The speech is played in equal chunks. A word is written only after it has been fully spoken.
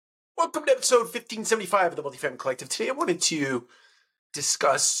Welcome to episode 1575 of the Multifamily Collective. Today I wanted to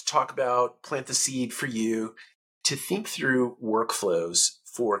talk about, plant the seed for you to think through workflows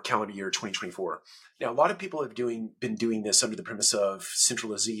for calendar year 2024. Now, a lot of people have been doing this under the premise of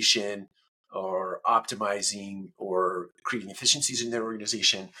centralization or optimizing or creating efficiencies in their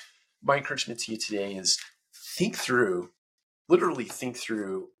organization. My encouragement to you today is literally think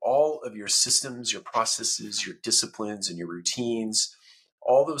through all of your systems, your processes, your disciplines, and your routines,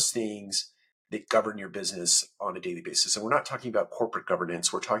 all those things that govern your business on a daily basis. And we're not talking about corporate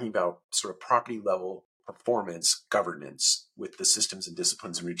governance. We're talking about sort of property level performance governance with the systems and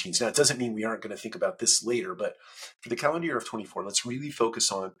disciplines and routines. Now, it doesn't mean we aren't going to think about this later, but for the calendar year of 24, let's really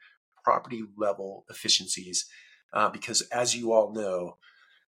focus on property level efficiencies because as you all know,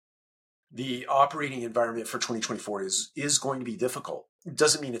 the operating environment for 2024 is going to be difficult. It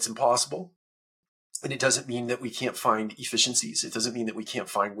doesn't mean it's impossible. And it doesn't mean that we can't find efficiencies. It doesn't mean that we can't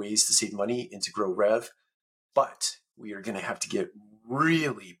find ways to save money and to grow rev. But we are going to have to get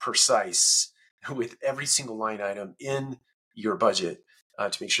really precise with every single line item in your budget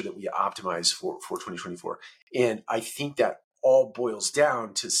to make sure that we optimize for 2024. And I think that all boils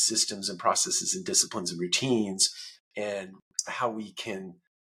down to systems and processes and disciplines and routines and how we can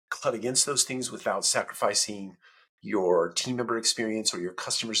cut against those things without sacrificing your team member experience or your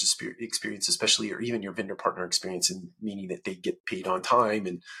customer's experience, especially, or even your vendor partner experience, and meaning that they get paid on time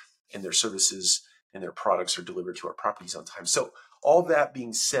and their services and their products are delivered to our properties on time. So all that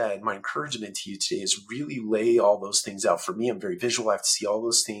being said, my encouragement to you today is really lay all those things out. For me, I'm very visual. I have to see all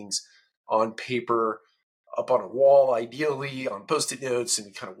those things on paper, up on a wall, ideally on Post-it notes,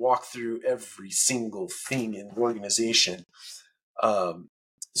 and kind of walk through every single thing in the organization.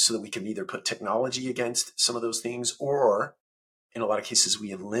 So that we can either put technology against some of those things, or in a lot of cases,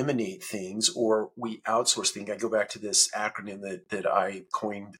 we eliminate things or we outsource things. I go back to this acronym that I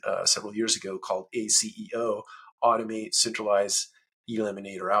coined several years ago called ACEO: automate, centralize,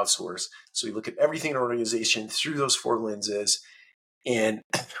 eliminate, or outsource. So we look at everything in our organization through those four lenses, and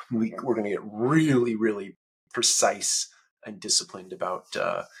we're going to get really, really precise and disciplined about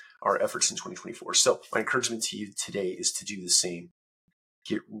our efforts in 2024. So my encouragement to you today is to do the same.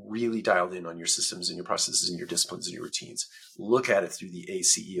 Get really dialed in on your systems and your processes and your disciplines and your routines. Look at it through the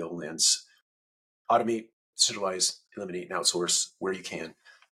ACEO lens. Automate, centralize, eliminate, and outsource where you can.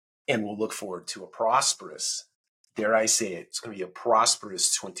 And we'll look forward to a prosperous, dare I say it, it's going to be a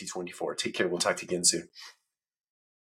prosperous 2024. Take care. We'll talk to you again soon.